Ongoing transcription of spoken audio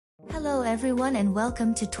Hello everyone and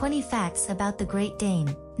welcome to 20 Facts about the Great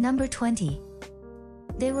Dane. Number 20.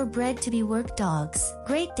 They were bred to be work dogs.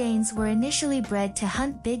 Great Danes were initially bred to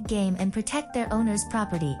hunt big game and protect their owner's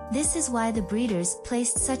property. This is why the breeders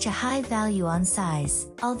placed such a high value on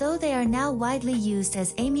size. Although they are now widely used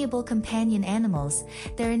as amiable companion animals,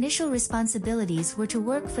 their initial responsibilities were to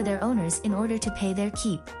work for their owners in order to pay their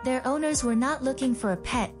keep. Their owners were not looking for a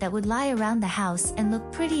pet that would lie around the house and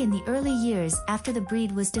look pretty in the early years after the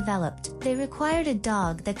breed was developed. They required a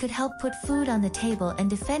dog that could help put food on the table and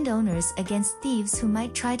defend owners against thieves who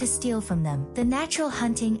might try to steal from them. The natural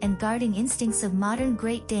hunting and guarding instincts of modern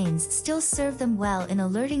Great Danes still serve them well in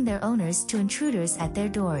alerting their owners to intruders at their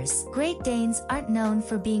doors. Great Danes aren't known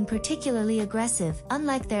for being particularly aggressive,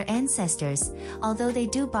 unlike their ancestors, although they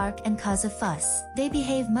do bark and cause a fuss. They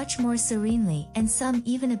behave much more serenely, and some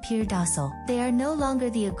even appear docile. They are no longer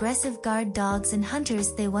the aggressive guard dogs and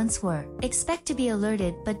hunters they once were. Expect to be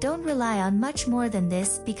alerted, but don't rely on much more than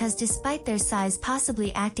this because despite their size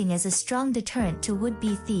possibly acting as a strong deterrent to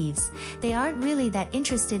would-be thieves, they aren't really that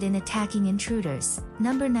interested in attacking intruders.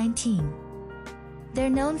 Number 19. They're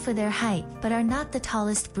known for their height, but are not the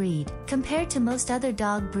tallest breed. Compared to most other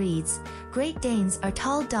dog breeds, Great Danes are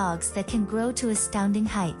tall dogs that can grow to astounding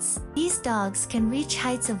heights. These dogs can reach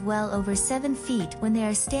heights of well over 7 feet when they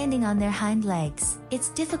are standing on their hind legs. It's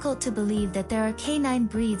difficult to believe that there are canine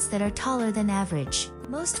breeds that are taller than average.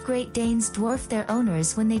 Most Great Danes dwarf their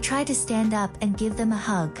owners when they try to stand up and give them a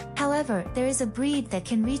hug. However, there is a breed that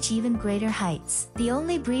can reach even greater heights. The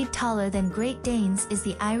only breed taller than Great Danes is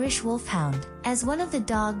the Irish Wolfhound. As one of the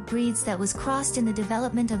dog breeds that was crossed in the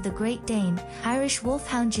development of the Great Dane, Irish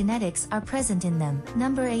Wolfhound genetics are present in them.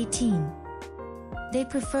 Number 18. They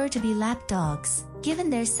prefer to be lap dogs.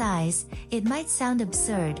 Given their size, it might sound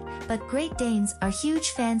absurd, but Great Danes are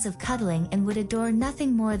huge fans of cuddling and would adore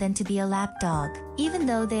nothing more than to be a lap dog. Even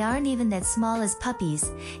though they aren't even that small as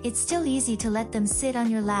puppies, it's still easy to let them sit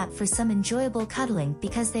on your lap for some enjoyable cuddling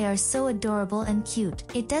because they are so adorable and cute.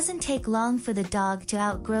 It doesn't take long for the dog to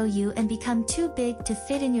outgrow you and become too big to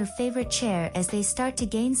fit in your favorite chair as they start to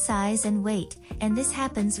gain size and weight, and this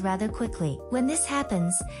happens rather quickly. When this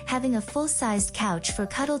happens, having a full-sized couch for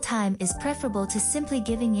cuddle time is preferable to simply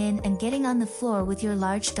giving in and getting on the floor with your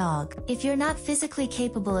large dog. If you're not physically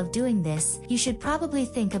capable of doing this, you should probably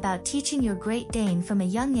think about teaching your Great Dane from a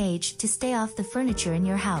young age to stay off the furniture in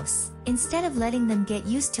your house. Instead of letting them get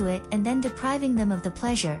used to it and then depriving them of the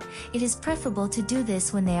pleasure, it is preferable to do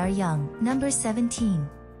this when they are young. Number 17.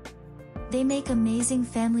 They make amazing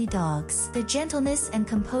family dogs. The gentleness and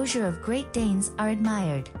composure of Great Danes are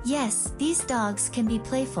admired. Yes, these dogs can be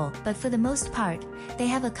playful, but for the most part, they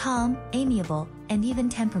have a calm, amiable, and even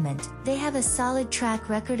temperament. They have a solid track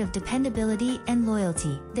record of dependability and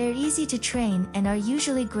loyalty. They're easy to train and are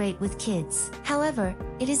usually great with kids. However,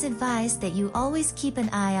 it is advised that you always keep an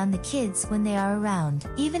eye on the kids when they are around.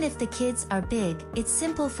 Even if the kids are big, it's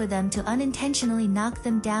simple for them to unintentionally knock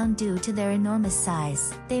them down due to their enormous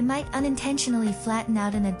size. They might unintentionally flatten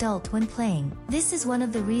out an adult when playing. This is one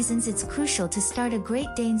of the reasons it's crucial to start a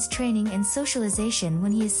Great Dane's training and socialization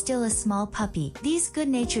when he is still a small puppy. These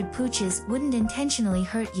good-natured pooches wouldn't intentionally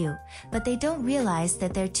hurt you, but they don't realize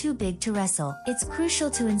that they're too big to wrestle. It's crucial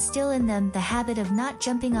to instill in them the habit of not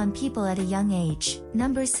jumping on people at a young age.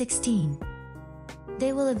 Number 16.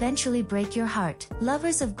 They will eventually break your heart.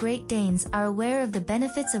 Lovers of Great Danes are aware of the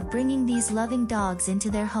benefits of bringing these loving dogs into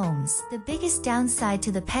their homes. The biggest downside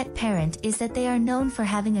to the pet parent is that they are known for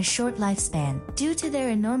having a short lifespan. Due to their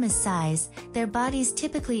enormous size, their bodies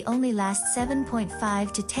typically only last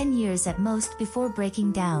 7.5 to 10 years at most before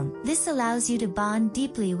breaking down. This allows you to bond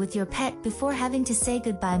deeply with your pet before having to say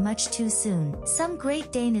goodbye much too soon. Some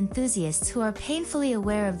Great Dane enthusiasts who are painfully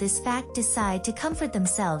aware of this fact decide to comfort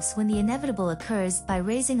themselves when the inevitable occurs by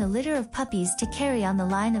raising a litter of puppies to carry on the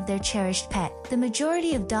line of their cherished pet. The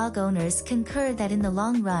majority of dog owners concur that in the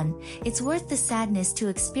long run, it's worth the sadness to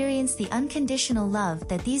experience the unconditional love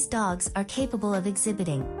that these dogs are capable of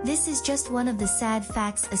exhibiting. This is just one of the sad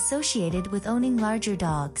facts associated with owning larger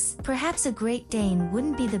dogs. Perhaps a Great Dane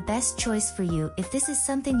wouldn't be the best choice for you if this is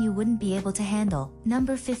something you wouldn't be able to handle.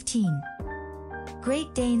 Number 15.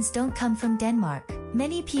 Great Danes don't come from Denmark.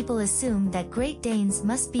 Many people assume that Great Danes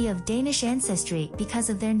must be of Danish ancestry because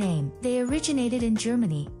of their name. They originated in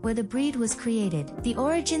Germany, where the breed was created. The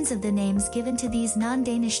origins of the names given to these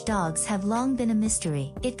non-Danish dogs have long been a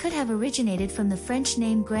mystery. It could have originated from the French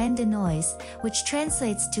name Grand Danois, which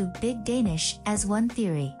translates to Big Danish, as one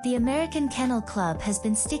theory. The American Kennel Club has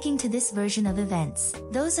been sticking to this version of events.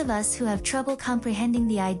 Those of us who have trouble comprehending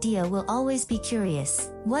the idea will always be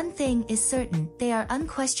curious. One thing is certain, they are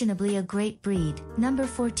unquestionably a great breed. Number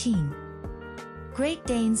 14. Great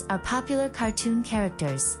Danes are popular cartoon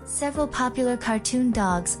characters. Several popular cartoon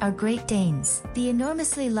dogs are Great Danes. The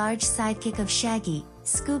enormously large sidekick of Shaggy,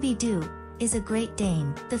 Scooby-Doo, is a Great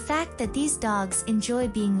Dane. The fact that these dogs enjoy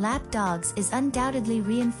being lap dogs is undoubtedly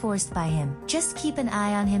reinforced by him. Just keep an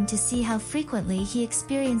eye on him to see how frequently he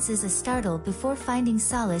experiences a startle before finding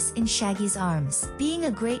solace in Shaggy's arms. Being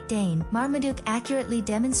a Great Dane, Marmaduke accurately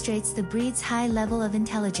demonstrates the breed's high level of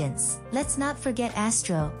intelligence. Let's not forget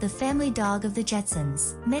Astro, the family dog of the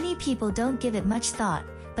Jetsons. Many people don't give it much thought,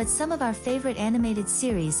 but some of our favorite animated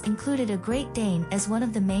series included a Great Dane as one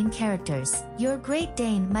of the main characters. Your Great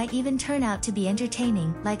Dane might even turn out to be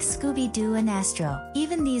entertaining, like Scooby-Doo and Astro.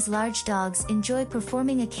 Even these large dogs enjoy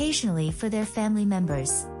performing occasionally for their family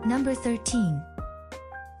members. Number 13.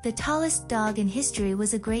 The tallest dog in history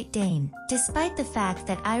was a Great Dane. Despite the fact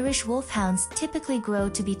that Irish wolfhounds typically grow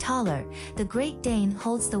to be taller, the Great Dane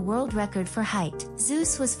holds the world record for height.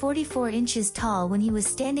 Zeus was 44 inches tall when he was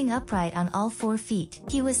standing upright on all 4 feet.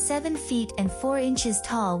 He was 7 feet and 4 inches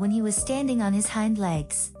tall when he was standing on his hind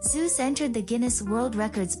legs. Zeus entered the Guinness World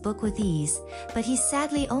Records book with ease, but he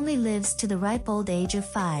sadly only lives to the ripe old age of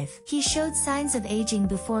 5. He showed signs of aging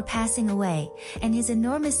before passing away, and his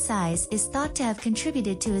enormous size is thought to have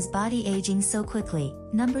contributed to his body aging so quickly.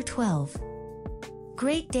 Number 12.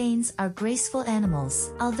 Great Danes are graceful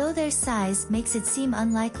animals. Although their size makes it seem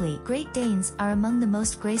unlikely, Great Danes are among the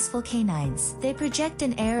most graceful canines. They project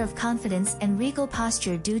an air of confidence and regal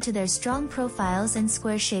posture due to their strong profiles and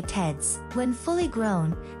square-shaped heads. When fully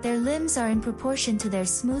grown, their limbs are in proportion to their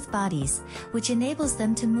smooth bodies, which enables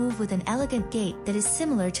them to move with an elegant gait that is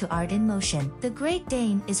similar to art in motion. The Great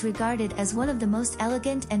Dane is regarded as one of the most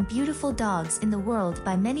elegant and beautiful dogs in the world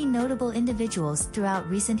by many notable individuals throughout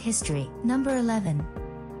recent history. Number 11.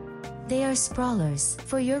 They are sprawlers.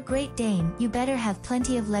 For your Great Dane, you better have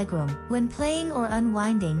plenty of legroom. When playing or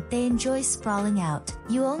unwinding, they enjoy sprawling out.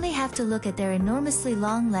 You only have to look at their enormously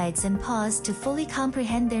long legs and paws to fully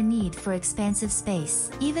comprehend their need for expansive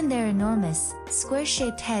space. Even their enormous,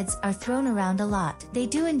 square-shaped heads are thrown around a lot. They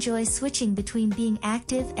do enjoy switching between being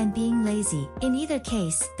active and being lazy. In either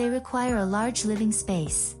case, they require a large living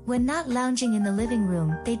space. When not lounging in the living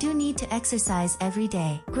room, they do need to exercise every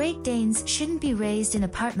day. Great Danes shouldn't be raised in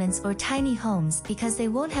apartments or tiny homes because they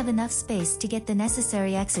won't have enough space to get the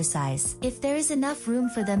necessary exercise. If there is enough room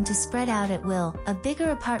for them to spread out at will, a bigger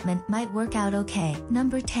apartment might work out okay.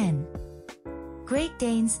 Number 10. Great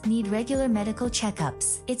Danes need regular medical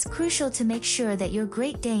checkups. It's crucial to make sure that your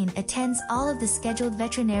Great Dane attends all of the scheduled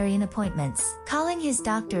veterinarian appointments. Calling his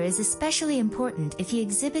doctor is especially important if he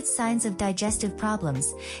exhibits signs of digestive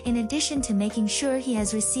problems, in addition to making sure he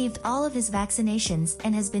has received all of his vaccinations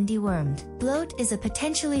and has been dewormed. Bloat is a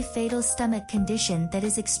potentially fatal stomach condition that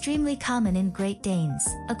is extremely common in Great Danes.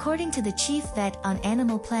 According to the chief vet on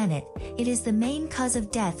Animal Planet, it is the main cause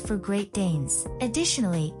of death for Great Danes.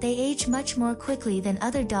 Additionally, they age much more quickly than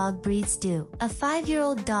other dog breeds do. A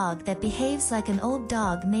 5-year-old dog that behaves like an old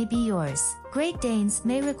dog may be yours. Great Danes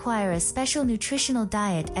may require a special nutritional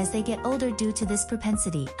diet as they get older due to this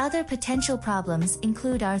propensity. Other potential problems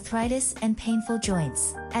include arthritis and painful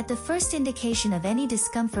joints. At the first indication of any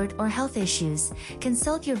discomfort or health issues,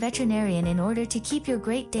 consult your veterinarian in order to keep your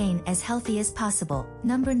Great Dane as healthy as possible.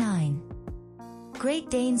 Number 9.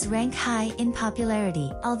 Great Danes rank high in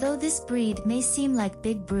popularity. Although this breed may seem like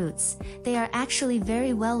big brutes, they are actually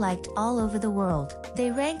very well liked all over the world.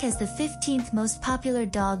 They rank as the 15th most popular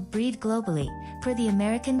dog breed globally, per the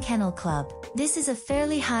American Kennel Club. This is a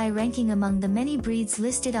fairly high ranking among the many breeds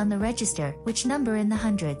listed on the register, which number in the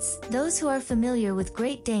hundreds. Those who are familiar with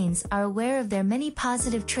Great Danes are aware of their many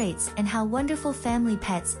positive traits and how wonderful family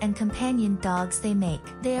pets and companion dogs they make.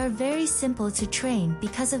 They are very simple to train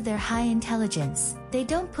because of their high intelligence. They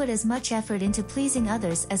don't put as much effort into pleasing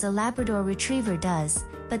others as a Labrador Retriever does,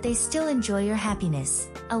 but they still enjoy your happiness.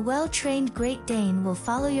 A well-trained Great Dane will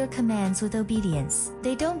follow your commands with obedience.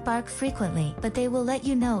 They don't bark frequently, but they will let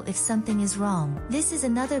you know if something is wrong. This is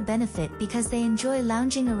another benefit because they enjoy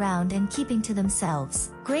lounging around and keeping to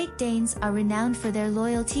themselves. Great Danes are renowned for their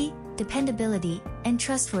loyalty, dependability, and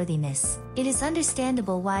trustworthiness. It is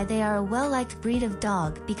understandable why they are a well-liked breed of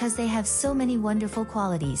dog because they have so many wonderful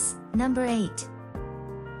qualities. Number 8.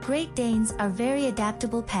 Great Danes are very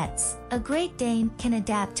adaptable pets. A Great Dane can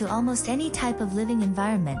adapt to almost any type of living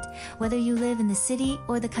environment, whether you live in the city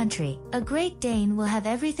or the country. A Great Dane will have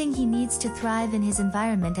everything he needs to thrive in his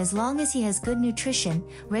environment as long as he has good nutrition,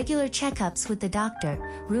 regular checkups with the doctor,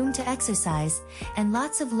 room to exercise, and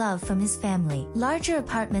lots of love from his family. Larger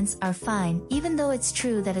apartments are fine, even though it's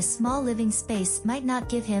true that a small living space might not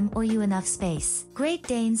give him or you enough space. Great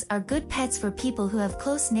Danes are good pets for people who have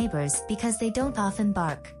close neighbors because they don't often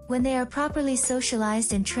bark. When they are properly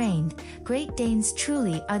socialized and trained, Great Danes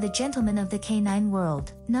truly are the gentlemen of the canine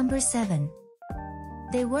world. Number 7.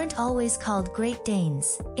 They weren't always called Great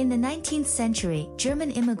Danes. In the 19th century,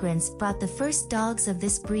 German immigrants brought the first dogs of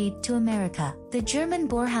this breed to America. The German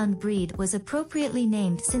boarhound breed was appropriately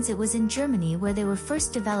named since it was in Germany where they were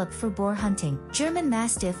first developed for boar hunting. German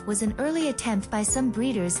Mastiff was an early attempt by some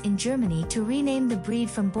breeders in Germany to rename the breed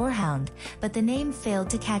from boarhound, but the name failed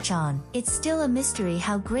to catch on. It's still a mystery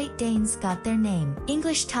how Great Danes got their name.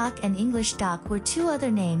 English Tock and English Dock were two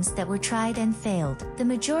other names that were tried and failed. The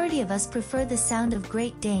majority of us prefer the sound of Great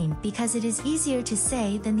Dane because it is easier to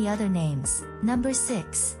say than the other names. Number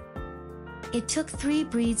 6. It took 3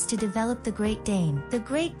 breeds to develop the Great Dane. The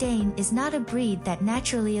Great Dane is not a breed that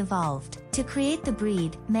naturally evolved. To create the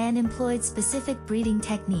breed, man employed specific breeding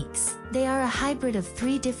techniques. They are a hybrid of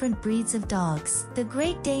 3 different breeds of dogs. The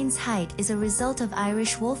Great Dane's height is a result of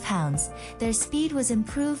Irish wolfhounds, their speed was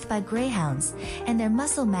improved by greyhounds, and their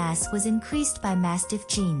muscle mass was increased by Mastiff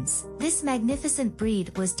genes. This magnificent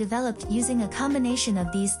breed was developed using a combination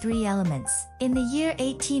of these 3 elements. In the year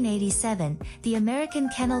 1887, the American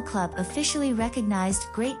Kennel Club officially recognized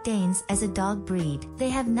Great Danes as a dog breed. They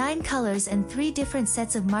have 9 colors and 3 different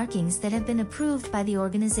sets of markings that have been approved by the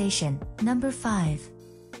organization. Number 5.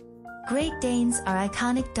 Great Danes are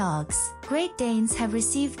iconic dogs. Great Danes have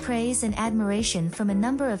received praise and admiration from a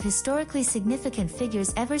number of historically significant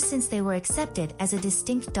figures ever since they were accepted as a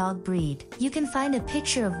distinct dog breed. You can find a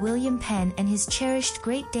picture of William Penn and his cherished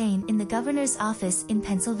Great Dane in the governor's office in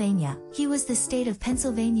Pennsylvania. He was the state of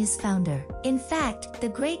Pennsylvania's founder. In fact, the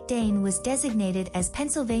Great Dane was designated as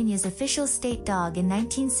Pennsylvania's official state dog in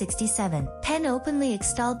 1967. Penn openly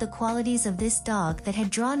extolled the qualities of this dog that had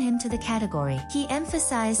drawn him to the category. He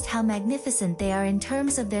emphasized how magnificent they are in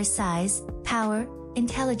terms of their size, power,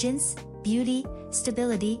 intelligence, beauty,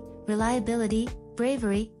 stability, reliability,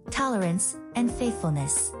 bravery, tolerance, and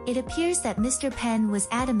faithfulness. It appears that Mr. Penn was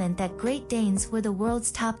adamant that Great Danes were the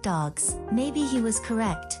world's top dogs. Maybe he was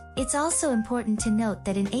correct. It's also important to note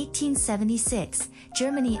that in 1876,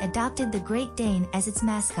 Germany adopted the Great Dane as its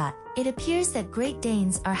mascot. It appears that Great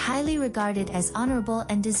Danes are highly regarded as honorable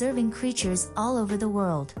and deserving creatures all over the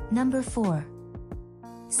world. Number 4.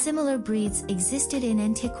 Similar breeds existed in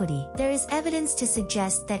antiquity. There is evidence to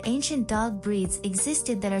suggest that ancient dog breeds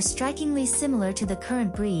existed that are strikingly similar to the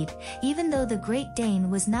current breed, even though the Great Dane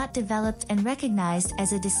was not developed and recognized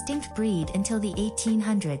as a distinct breed until the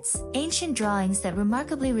 1800s. Ancient drawings that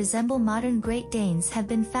remarkably resemble modern Great Danes have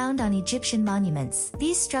been found on Egyptian monuments.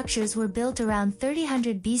 These structures were built around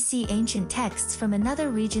 3000 BC. Ancient texts from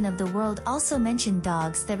another region of the world also mention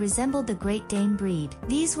dogs that resembled the Great Dane breed.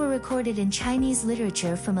 These were recorded in Chinese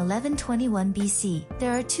literature from 1121 BC.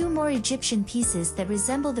 There are 2 more Egyptian pieces that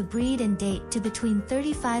resemble the breed and date to between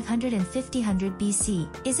 3500 and 5000 BC.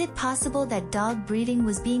 Is it possible that dog breeding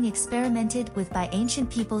was being experimented with by ancient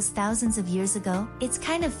peoples thousands of years ago? It's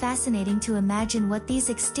kind of fascinating to imagine what these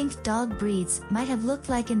extinct dog breeds might have looked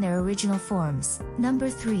like in their original forms. Number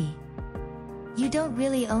 3. You don't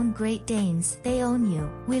really own Great Danes, they own you.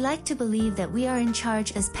 We like to believe that we are in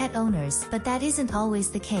charge as pet owners, but that isn't always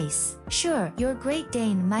the case. Sure, your Great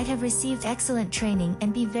Dane might have received excellent training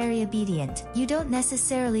and be very obedient. You don't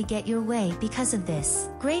necessarily get your way because of this.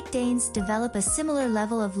 Great Danes develop a similar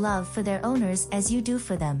level of love for their owners as you do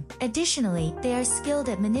for them. Additionally, they are skilled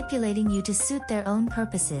at manipulating you to suit their own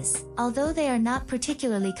purposes. Although they are not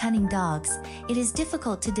particularly cunning dogs, it is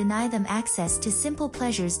difficult to deny them access to simple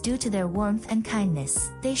pleasures due to their warmth and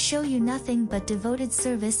kindness. They show you nothing but devoted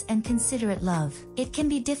service and considerate love. It can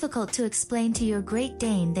be difficult to explain to your Great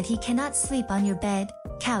Dane that he cannot sleep on your bed,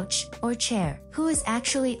 couch, or chair. Who is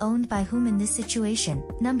actually owned by whom in this situation?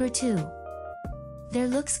 Number 2. Their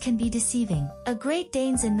looks can be deceiving. A Great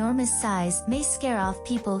Dane's enormous size may scare off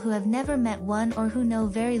people who have never met one or who know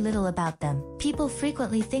very little about them. People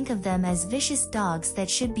frequently think of them as vicious dogs that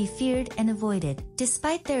should be feared and avoided.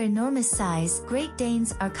 Despite their enormous size, Great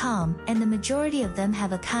Danes are calm, and the majority of them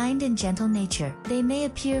have a kind and gentle nature. They may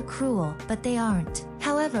appear cruel, but they aren't.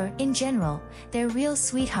 However, in general, they're real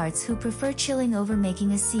sweethearts who prefer chilling over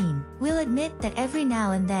making a scene. We'll admit that every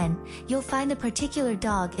now and then, you'll find a particular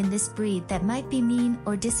dog in this breed that might be mean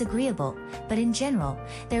or disagreeable, but in general,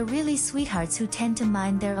 they're really sweethearts who tend to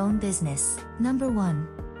mind their own business. Number 1.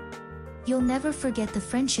 you'll never forget the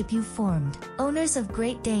friendship you formed. Owners of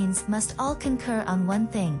Great Danes must all concur on one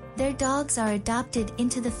thing: their dogs are adopted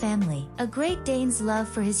into the family. A Great Dane's love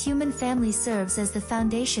for his human family serves as the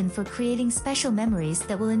foundation for creating special memories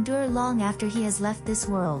that will endure long after he has left this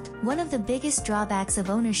world. One of the biggest drawbacks of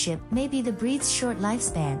ownership may be the breed's short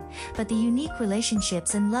lifespan, but the unique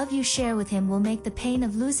relationships and love you share with him will make the pain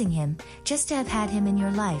of losing him, just to have had him in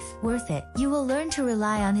your life, worth it. You will learn to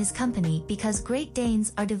rely on his company because Great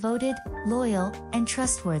Danes are devoted, loyal, and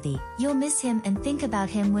trustworthy. You'll miss him and think about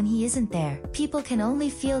him when he isn't there. People can only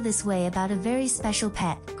feel this way about a very special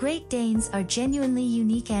pet. Great Danes are genuinely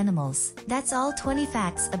unique animals. That's all 20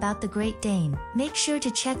 facts about the Great Dane. Make sure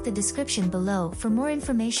to check the description below for more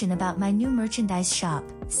information about my new merchandise shop.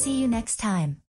 See you next time.